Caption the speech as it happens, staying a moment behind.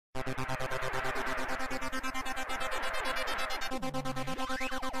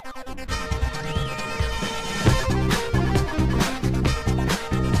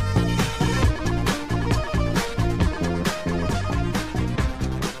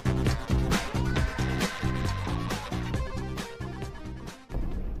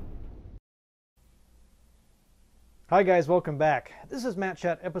Hi guys, welcome back. This is Matt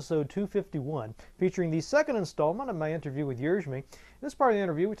Chat episode 251, featuring the second installment of my interview with Yerzmyey. In this part of the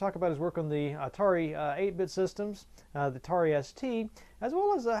interview, we talk about his work on the Atari 8-bit systems, the Atari ST, as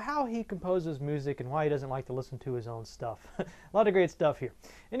well as how he composes music and why he doesn't like to listen to his own stuff. A lot of great stuff here.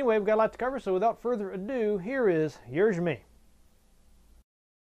 Anyway, we've got a lot to cover, so without further ado, here is Yerzmyey.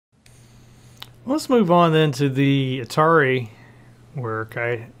 Let's move on then to the Atari work.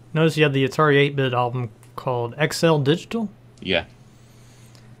 I noticed you had the Atari 8-bit album called XL Digital? Yeah.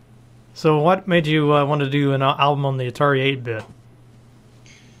 So what made you want to do an album on the Atari 8-bit?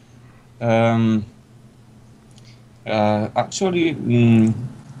 Actually,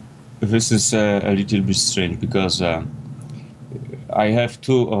 this is a little bit strange because I have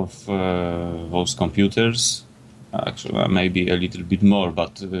two of those computers. Actually, maybe a little bit more,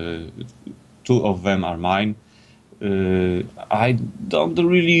 but two of them are mine. I don't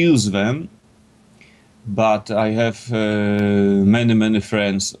really use them. But I have many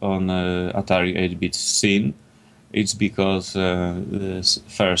friends on Atari 8-bit scene. It's because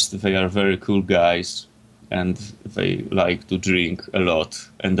first they are very cool guys and they like to drink a lot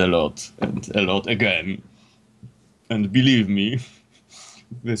and a lot and a lot again. And believe me,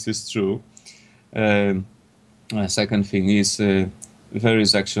 this is true. Second thing is there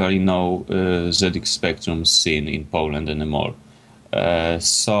is actually no ZX Spectrum scene in Poland anymore.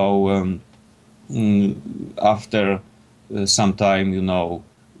 After some time, you know,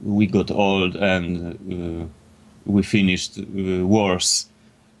 we got old and we finished wars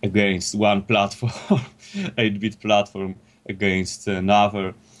against one platform, 8-bit platform against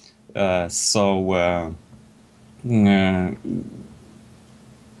another.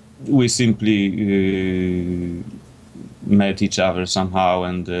 We simply met each other somehow,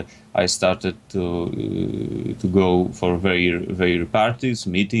 and I started to go for their parties,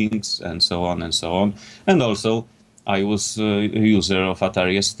 meetings, and so on and so on. And also, I was a user of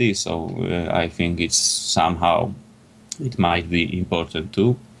Atari ST, so I think it's somehow it might be important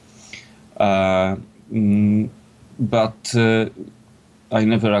too. But I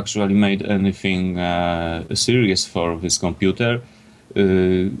never actually made anything serious for this computer,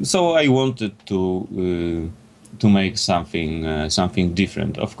 so I wanted to make something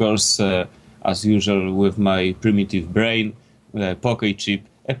different. Of course, as usual with my primitive brain, the pocket chip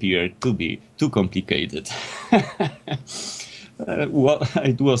appeared to be too complicated. Well,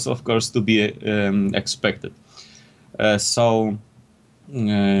 it was of course to be expected. So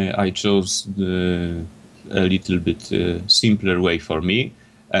I chose a little bit simpler way for me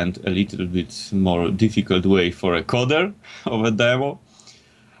and a little bit more difficult way for a coder of a demo.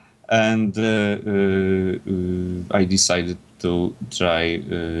 And I decided to try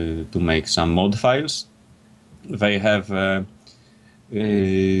to make some mod files. They have an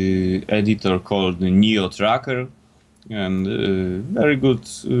editor called Neo Tracker, and very good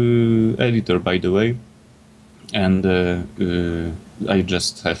editor, by the way. And I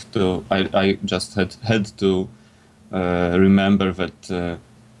just had to remember that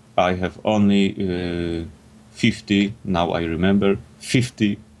I have only 50. Now I remember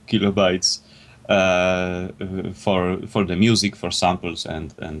 50 kilobytes for the music, for samples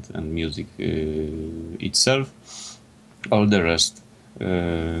and music itself. All the rest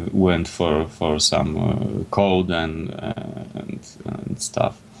went for some code and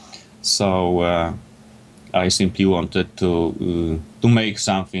stuff. So I simply wanted to make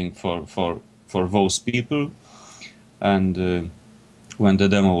something for those people. And when the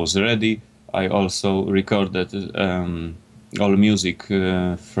demo was ready, I also recorded all music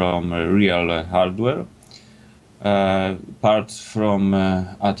from real hardware. Part from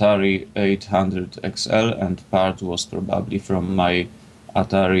Atari 800 XL and part was probably from my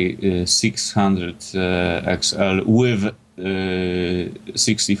Atari 600 XL with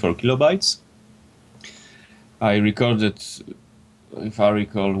 64 kilobytes. I recorded, if I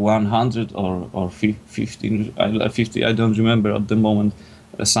recall, 100 or 50, I don't remember at the moment,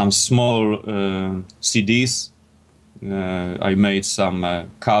 some small CDs. I made some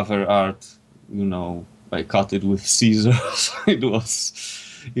cover art, you know, I cut it with scissors. It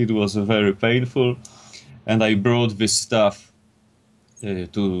was very painful, and I brought this stuff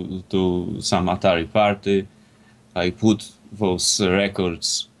to some Atari party. I put those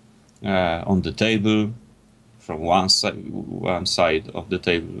records on the table, from one side of the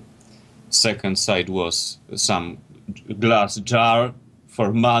table. Second side was some glass jar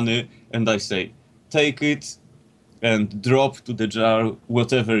for money, and I say, take it and drop to the jar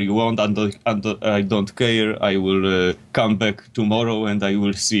whatever you want, and I don't care. I will come back tomorrow and I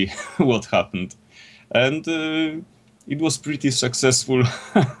will see what happened. And it was pretty successful.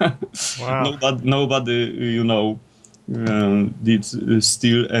 Wow. Nobody, did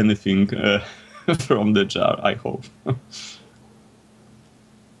steal anything from the jar, I hope.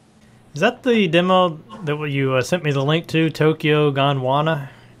 Is that the demo that you sent me the link to, Tokyo Gondwana?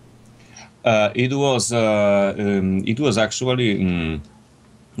 It was actually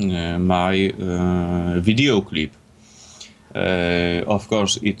my video clip. Of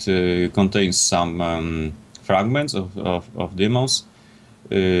course, it contains some fragments of demos,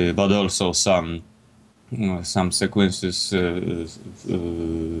 but also some sequences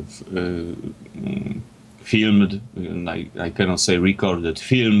filmed. I cannot say recorded,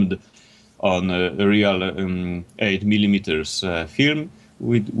 filmed on a real 8mm film.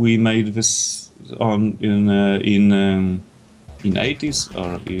 We made this in 80s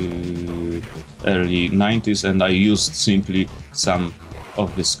or early 90s, and I used simply some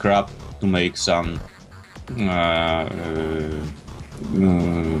of the scrap to make some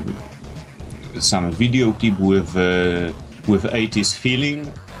video clip with 80s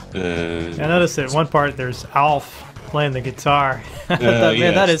feeling. I noticed at one part there's Alf playing the guitar. Man,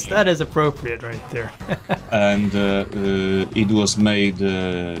 yes. that is appropriate right there. And it was made,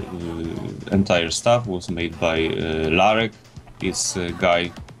 entire stuff was made by Larek. It's a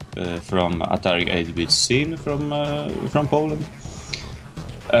guy from Atari 8-bit scene from Poland.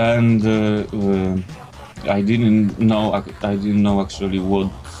 And I didn't know actually what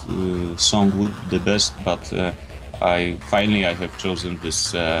song would be the best, but I have chosen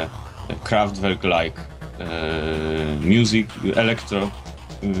this Kraftwerk-like music, electro,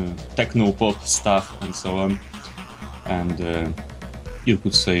 techno pop stuff, and so on. And you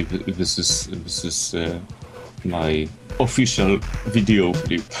could say this is my official video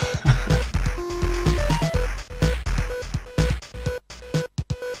clip.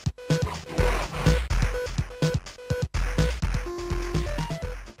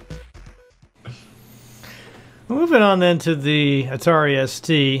 Moving on then to the Atari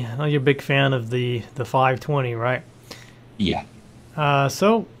ST. I know you're a big fan of the 520, right? Yeah.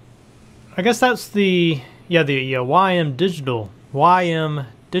 So I guess that's the YM Digital. YM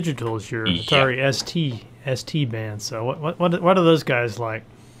Digital is your Atari ST band. So what are those guys like?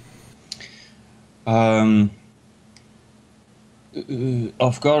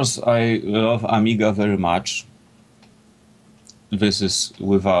 Of course, I love Amiga very much. This is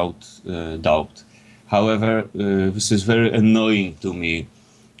without doubt. However, this is very annoying to me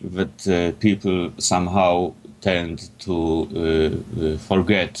that people somehow tend to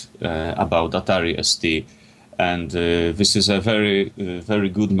forget about Atari ST, and this is a very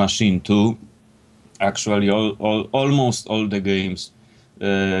good machine too. Actually, almost all the games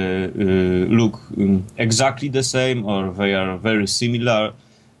look exactly the same, or they are very similar.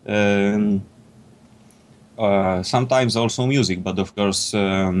 Sometimes also music, but of course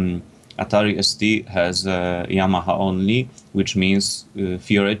Atari ST has Yamaha only, which means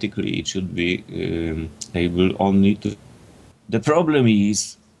theoretically it should be able only to. The problem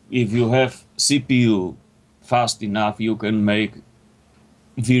is, if you have CPU fast enough, you can make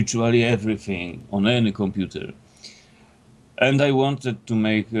virtually everything on any computer. And I wanted to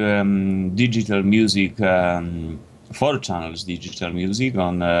make digital music, 4 channels digital music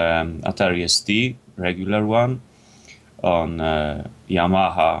on Atari ST, regular one, on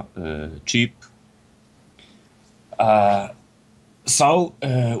Yamaha chip. So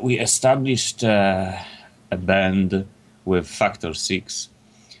we established a band with Factor 6,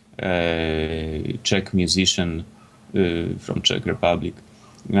 Czech musician from Czech Republic,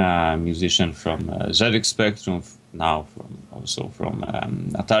 musician from ZX Spectrum, now also from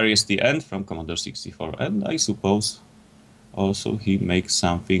Atari ST and from Commodore 64, and I suppose also he makes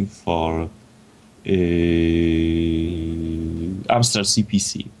something for Amstrad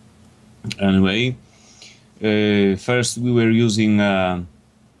CPC. Anyway, first we were using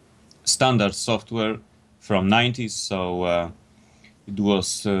standard software from 90s, so it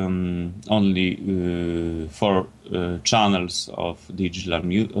was only 4 channels of digital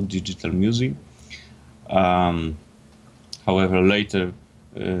music. However, later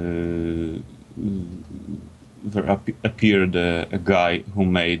there appeared a guy who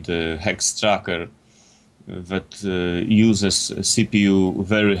made a hex tracker that uses CPU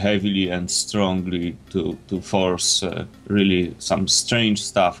very heavily and strongly to force really some strange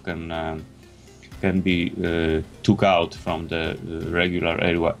stuff can can be took out from the regular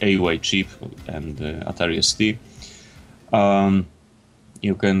AY chip and Atari ST.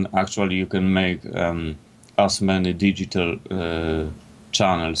 You can make as many digital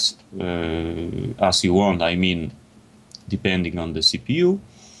channels as you want. I mean, depending on the CPU.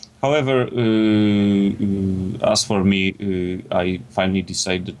 However, as for me, I finally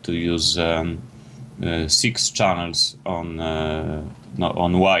decided to use 6 channels on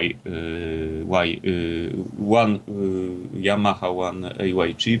one Yamaha, one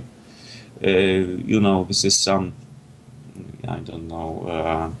AY chip. This is some, I don't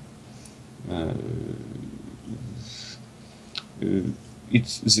know.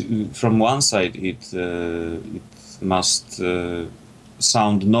 It's from one side it must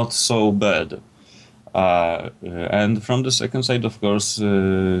sound not so bad, and from the second side, of course,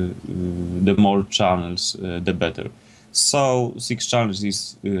 the more channels, the better. So 6 channels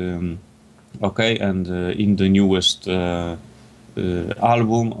is okay, and in the newest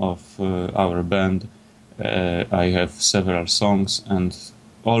album of our band, I have several songs, and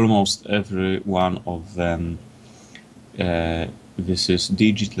almost every one of them this is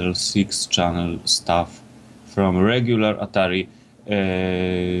digital 6-channel stuff from regular Atari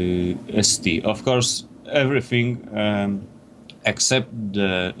ST. Of course, everything except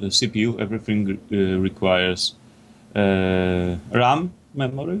the CPU, everything requires RAM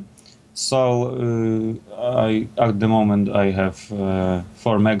memory. So at the moment I have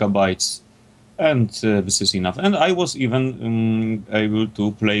 4 megabytes, and this is enough. And I was even able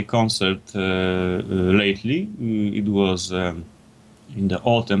to play concert lately. It was in the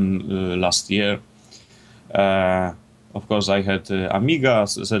autumn last year. Of course, I had Amiga,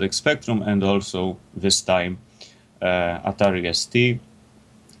 ZX Spectrum, and also this time Atari ST.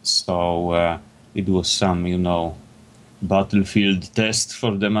 So it was some, battlefield test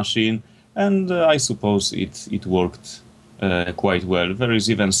for the machine, and I suppose it worked quite well. There is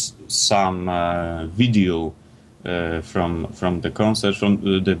even some video from the concert, from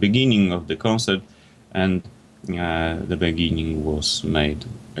the beginning of the concert, and the beginning was made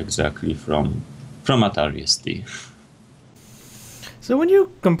exactly from Atari ST. So when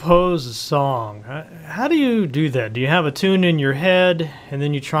you compose a song, how do you do that? Do you have a tune in your head and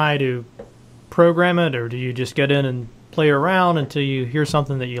then you try to program it, or do you just get in and play around until you hear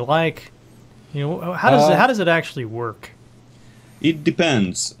something that you like? How does it actually work? It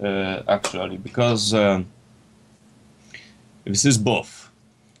depends, actually, because this is both.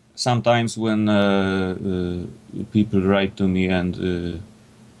 Sometimes when people write to me and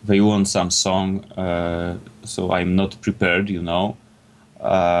they want some song, so I'm not prepared, and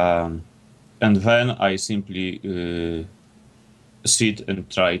then I simply sit and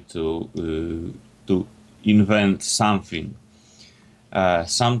try to invent something.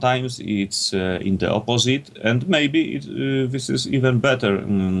 Sometimes it's in the opposite, and maybe this is even better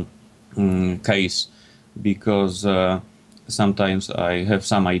case, because sometimes I have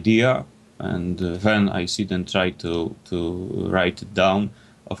some idea, and then I sit and try to write it down.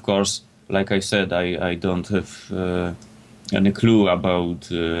 Of course, like I said, I don't have any clue about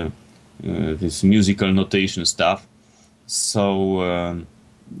this musical notation stuff, so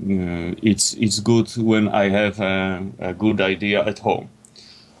it's good when I have a good idea at home.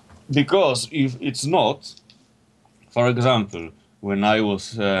 Because if it's not, for example, when I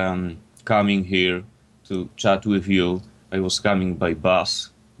was coming here to chat with you, I was coming by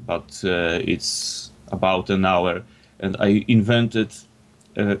bus, but it's about an hour, and I invented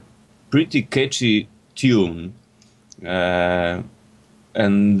a pretty catchy tune, and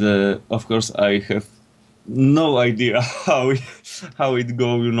of course I have no idea how it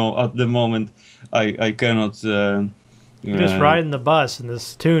go. At the moment I cannot. You're just riding the bus and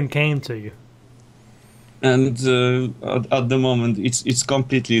this tune came to you. And at the moment it's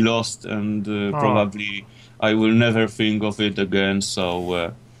completely lost, and probably I will never think of it again.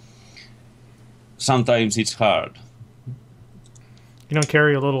 So sometimes it's hard. You don't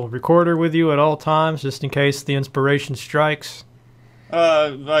carry a little recorder with you at all times, just in case the inspiration strikes?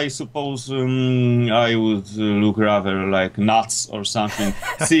 I suppose I would look rather like nuts or something,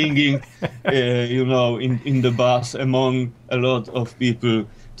 singing, in the bus among a lot of people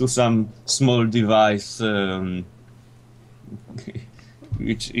to some small device,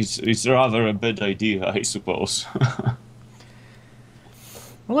 which is rather a bad idea, I suppose.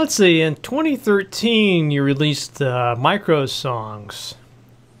 Well, let's see. In 2013, you released Micro Songs.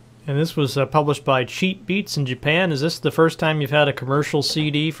 And this was published by Cheap Beats in Japan. Is this the first time you've had a commercial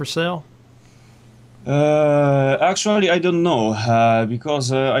CD for sale? Actually, I don't know,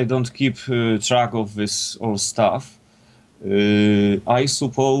 because I don't keep track of this old stuff. I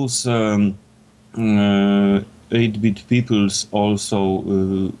suppose 8-bit peoples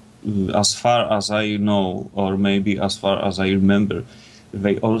also, as far as I know, or maybe as far as I remember,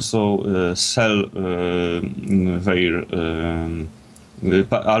 they also sell their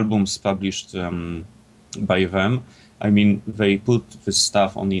albums published by them. I mean, they put this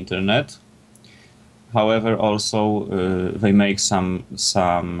stuff on the internet. However, also they make some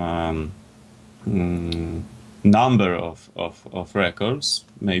number of records.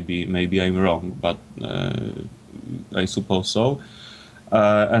 Maybe I'm wrong, but I suppose so.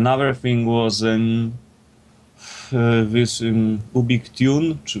 Another thing was this Ubik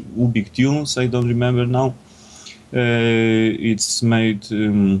Tunes. I don't remember now. It's made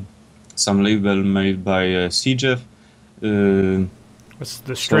some label made by CJF. What's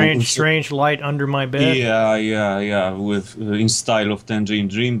the strange light under my bed? Yeah. With in style of Tangerine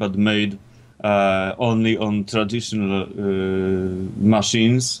Dream, but made only on traditional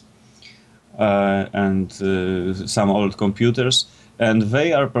machines and some old computers, and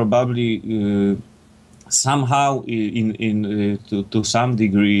they are probably somehow to some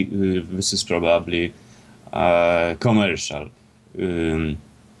degree this is probably commercial,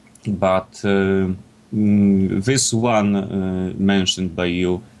 but this one mentioned by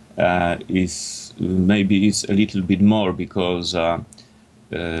you is maybe it's a little bit more because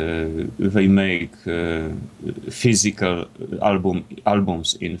they make physical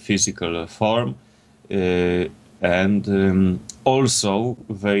albums in physical form, and also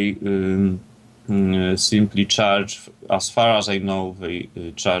they simply charge, as far as I know, they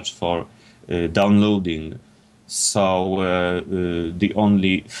charge for downloading. So the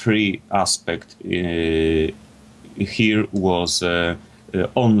only free aspect here was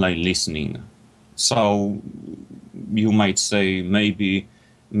online listening. So you might say maybe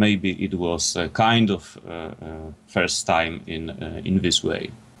it was kind of first time in this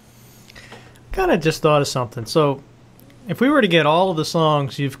way. Kind of just thought of something. So if we were to get all of the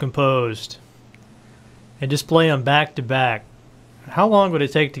songs you've composed and just play them back to back, how long would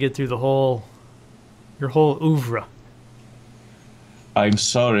it take to get through your whole oeuvre? I'm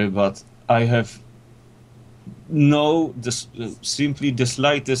sorry, but I have simply the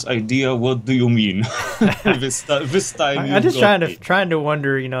slightest idea. What do you mean? this time I'm just trying to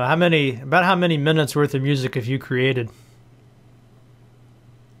wonder, how many minutes worth of music have you created?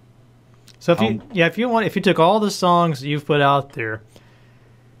 So if you took all the songs that you've put out there,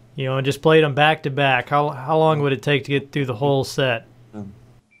 and just played them back to back, how long would it take to get through the whole set?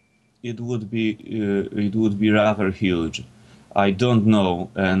 It would be rather huge. I don't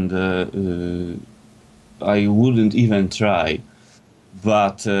know, and I wouldn't even try.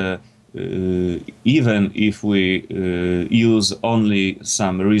 But even if we use only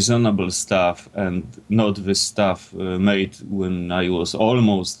some reasonable stuff and not the stuff made when I was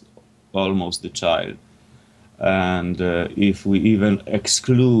almost a child, and if we even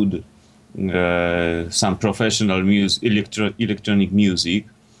exclude some professional electronic music,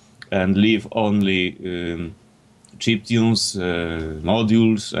 and leave only chiptunes,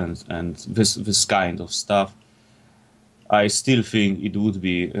 modules, and this kind of stuff, I still think it would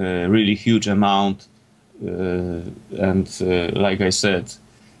be a really huge amount. And like I said,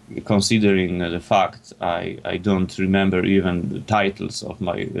 considering the fact I don't remember even the titles of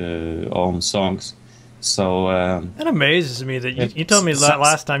my own songs, so that amazes me that you told me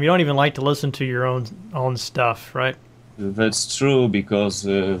last time you don't even like to listen to your own stuff, right? That's true, because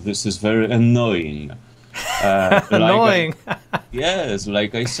this is very annoying. Annoying. Yes,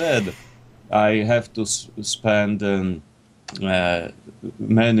 like I said, I have to spend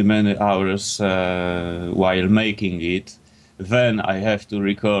many hours while making it. Then I have to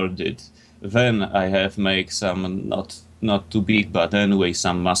record it. Then I have make some not too big, but anyway,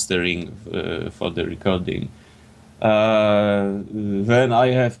 some mastering for the recording. Then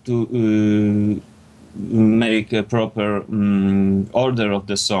I have to make a proper order of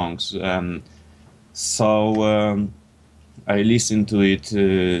the songs. So I listen to it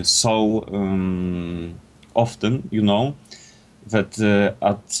so often, that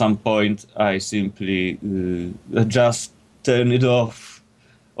at some point I simply just turn it off,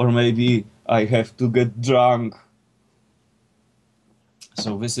 or maybe I have to get drunk.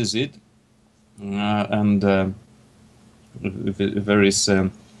 So this is it, and there is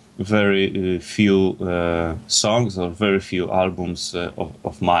very few songs or very few albums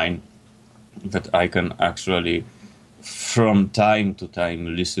of mine that I can actually from time to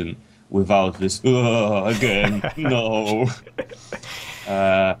time listen without this again. No.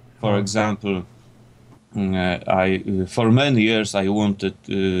 For example, for many years I wanted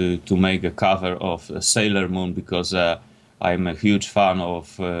to make a cover of Sailor Moon, because I'm a huge fan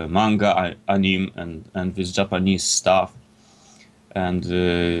of manga, anime, and this Japanese stuff. And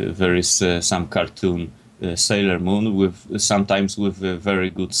there is some cartoon Sailor Moon with sometimes with very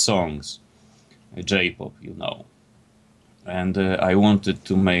good songs, J-pop, you know. And I wanted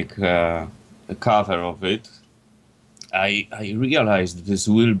to make a cover of it. I realized this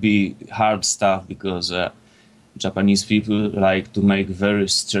will be hard stuff because Japanese people like to make very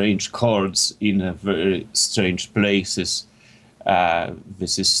strange chords in very strange places.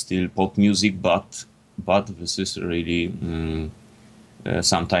 This is still pop music, but this is really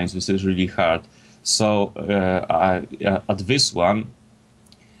sometimes this is really hard. So at this one,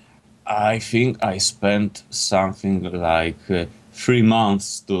 I think I spent something like 3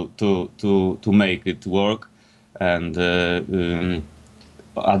 months to make it work, and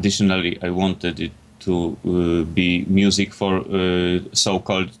additionally, I wanted it to be music for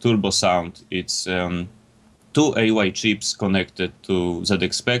so-called turbo sound. It's two AY chips connected to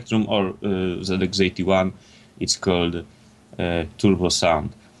ZX Spectrum or ZX81. It's called turbo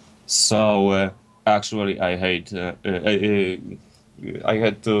sound. So actually, I had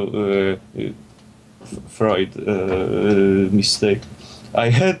to Freud mistake. I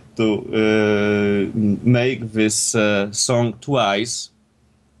had to make this song twice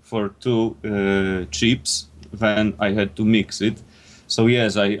for two chips. Then I had to mix it. So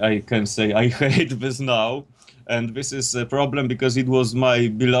yes, I can say I hate this now, and this is a problem because it was my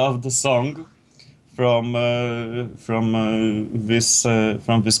beloved song from this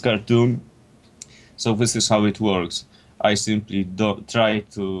cartoon. So this is how it works. I simply don't try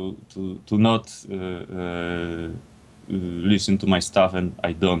to not listen to my stuff, and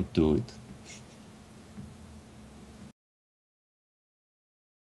I don't do it.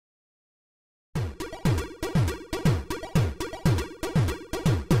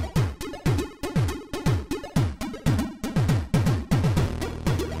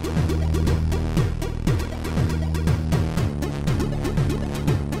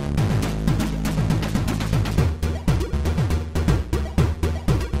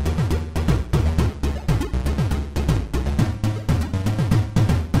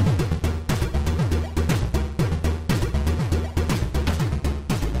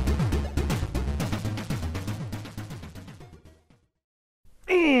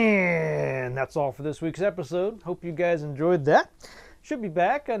 And that's all for this week's episode. Hope you guys enjoyed that. Should be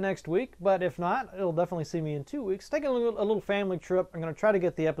back next week, but if not, it'll definitely see me in 2 weeks. Taking a little family trip. I'm going to try to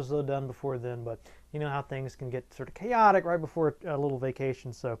get the episode done before then, but you know how things can get sort of chaotic right before a little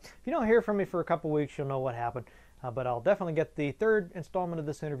vacation. So if you don't hear from me for a couple weeks, you'll know what happened. But I'll definitely get the third installment of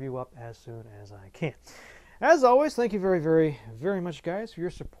this interview up as soon as I can. As always, thank you very, very, very much, guys, for your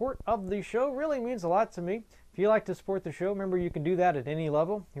support of the show. Really means a lot to me. If you like to support the show, remember you can do that at any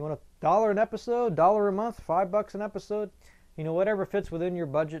level. You want $1 an episode, $1 a month, $5 an episode, you know, whatever fits within your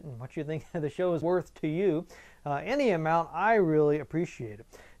budget and what you think the show is worth to you. Any amount, I really appreciate it.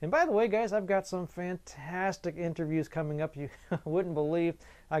 And by the way, guys, I've got some fantastic interviews coming up you wouldn't believe.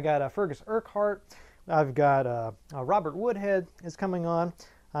 I got Fergus Urquhart. I've got Robert Woodhead is coming on.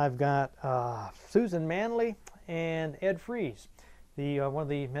 I've got Susan Manley and Ed Fries, one of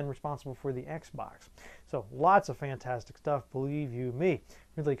the men responsible for the Xbox. So lots of fantastic stuff, believe you me.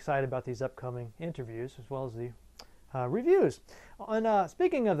 Really excited about these upcoming interviews as well as the reviews. And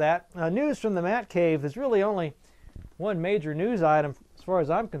speaking of that, news from the Matt Cave, there's really only one major news item as far as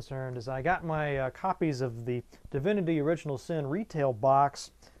I'm concerned, is I got my copies of the Divinity Original Sin retail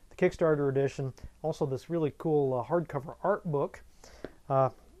box, the Kickstarter edition, also this really cool hardcover art book.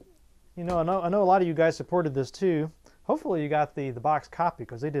 You know, I know a lot of you guys supported this too. Hopefully you got the box copy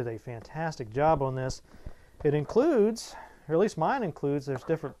because they did a fantastic job on this. It includes, or at least mine includes, there's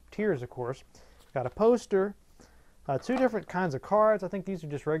different tiers of course. Got a poster, two different kinds of cards. I think these are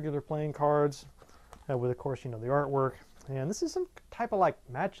just regular playing cards with of course, you know, the artwork. And this is some type of like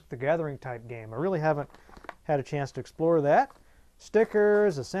Magic the Gathering type game. I really haven't had a chance to explore that.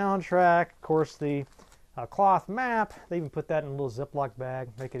 Stickers, a soundtrack, of course the cloth map. They even put that in a little Ziploc bag,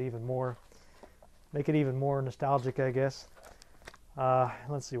 make it even more nostalgic, I guess.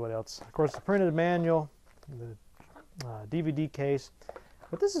 Let's see what else. Of course, the printed manual, the DVD case.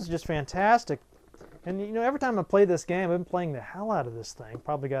 But this is just fantastic. And you know, every time I play this game, I've been playing the hell out of this thing.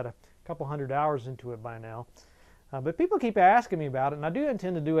 Probably got a couple hundred hours into it by now. But people keep asking me about it, and I do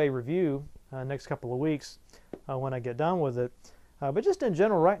intend to do a review next couple of weeks when I get done with it. But just in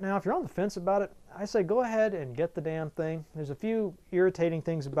general, right now, if you're on the fence about it, I say go ahead and get the damn thing. There's a few irritating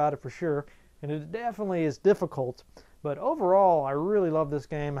things about it for sure, and it definitely is difficult. But overall, I really love this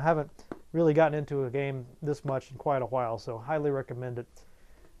game. I haven't really gotten into a game this much in quite a while, so highly recommend it.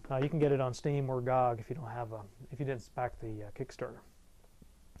 You can get it on Steam or GOG if you don't have if you didn't back the Kickstarter.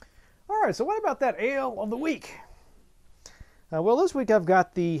 All right, so what about that ale of the week? Well, this week I've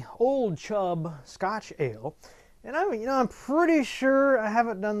got the Old Chub Scotch Ale, and I'm pretty sure I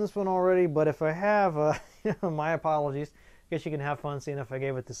haven't done this one already, but if I have, my apologies. I guess you can have fun seeing if I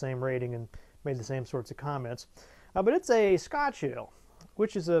gave it the same rating and made the same sorts of comments. But it's a Scotch ale,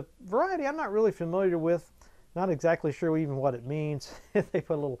 which is a variety I'm not really familiar with. Not exactly sure even what it means. If they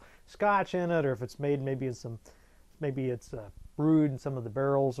put a little Scotch in it, or if it's made maybe it's brewed in some of the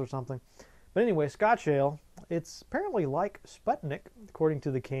barrels or something. But anyway, Scotch ale. It's apparently like Sputnik, according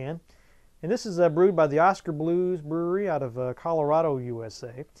to the can. And this is brewed by the Oscar Blues Brewery out of Colorado,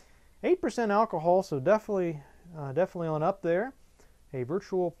 USA. 8% alcohol, so definitely on up there. A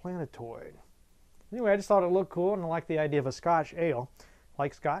virtual planetoid. Anyway, I just thought it looked cool, and I like the idea of a Scotch ale.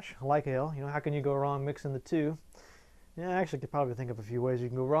 Like Scotch, like ale. How can you go wrong mixing the two? Yeah, I actually could probably think of a few ways you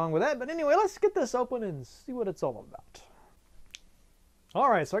can go wrong with that. But anyway, let's get this open and see what it's all about. All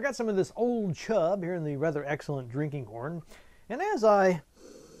right, so I got some of this Old Chub here in the rather excellent drinking horn. And as I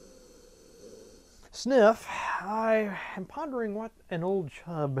sniff, I am pondering what an Old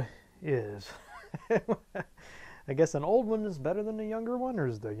Chub is. I guess an old one is better than a younger one, or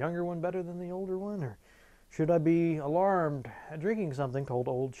is the younger one better than the older one, or should I be alarmed at drinking something called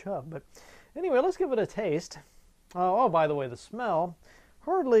Old Chub? But anyway, let's give it a taste. Oh, by the way, the smell,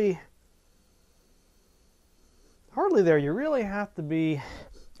 hardly there. You really have to be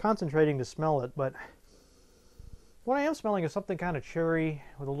concentrating to smell it, but what I am smelling is something kind of cherry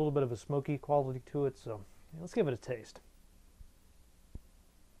with a little bit of a smoky quality to it, so let's give it a taste.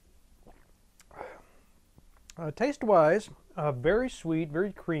 Taste-wise, very sweet,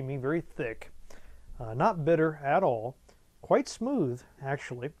 very creamy, very thick. Not bitter at all. Quite smooth,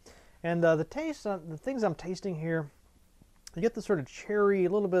 actually. And the taste, the things I'm tasting here, you get the sort of cherry, a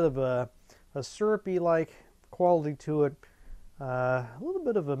little bit of a syrupy-like quality to it. A little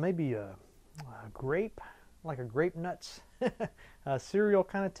bit of maybe a grape, like a grape nuts, cereal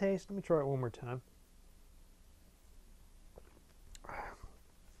kind of taste. Let me try it one more time.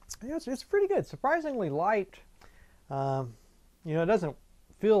 Yeah, it's pretty good. Surprisingly light. It doesn't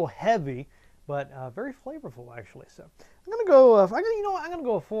feel heavy, but very flavorful actually. So I'm gonna go. I'm gonna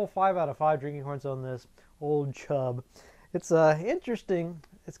go a full 5 out of 5 drinking horns on this Old Chub. It's interesting.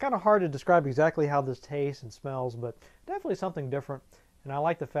 It's kind of hard to describe exactly how this tastes and smells, but definitely something different. And I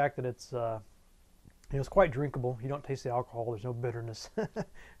like the fact that it's it's quite drinkable. You don't taste the alcohol. There's no bitterness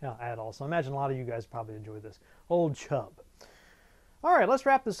at all. So I imagine a lot of you guys probably enjoy this Old Chub. All right, let's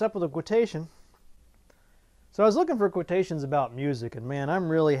wrap this up with a quotation. So I was looking for quotations about music, and man, I'm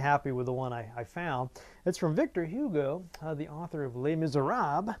really happy with the one I found. It's from Victor Hugo, the author of Les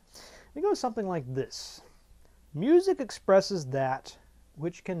Miserables. It goes something like this. Music expresses that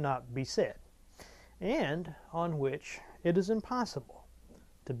which cannot be said, and on which it is impossible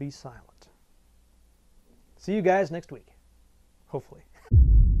to be silent. See you guys next week, hopefully.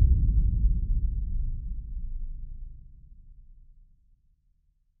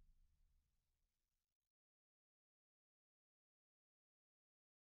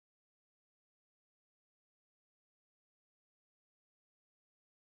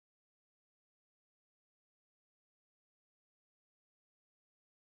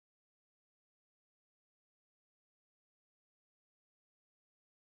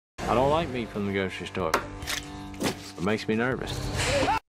 I don't like meat from the grocery store. It makes me nervous.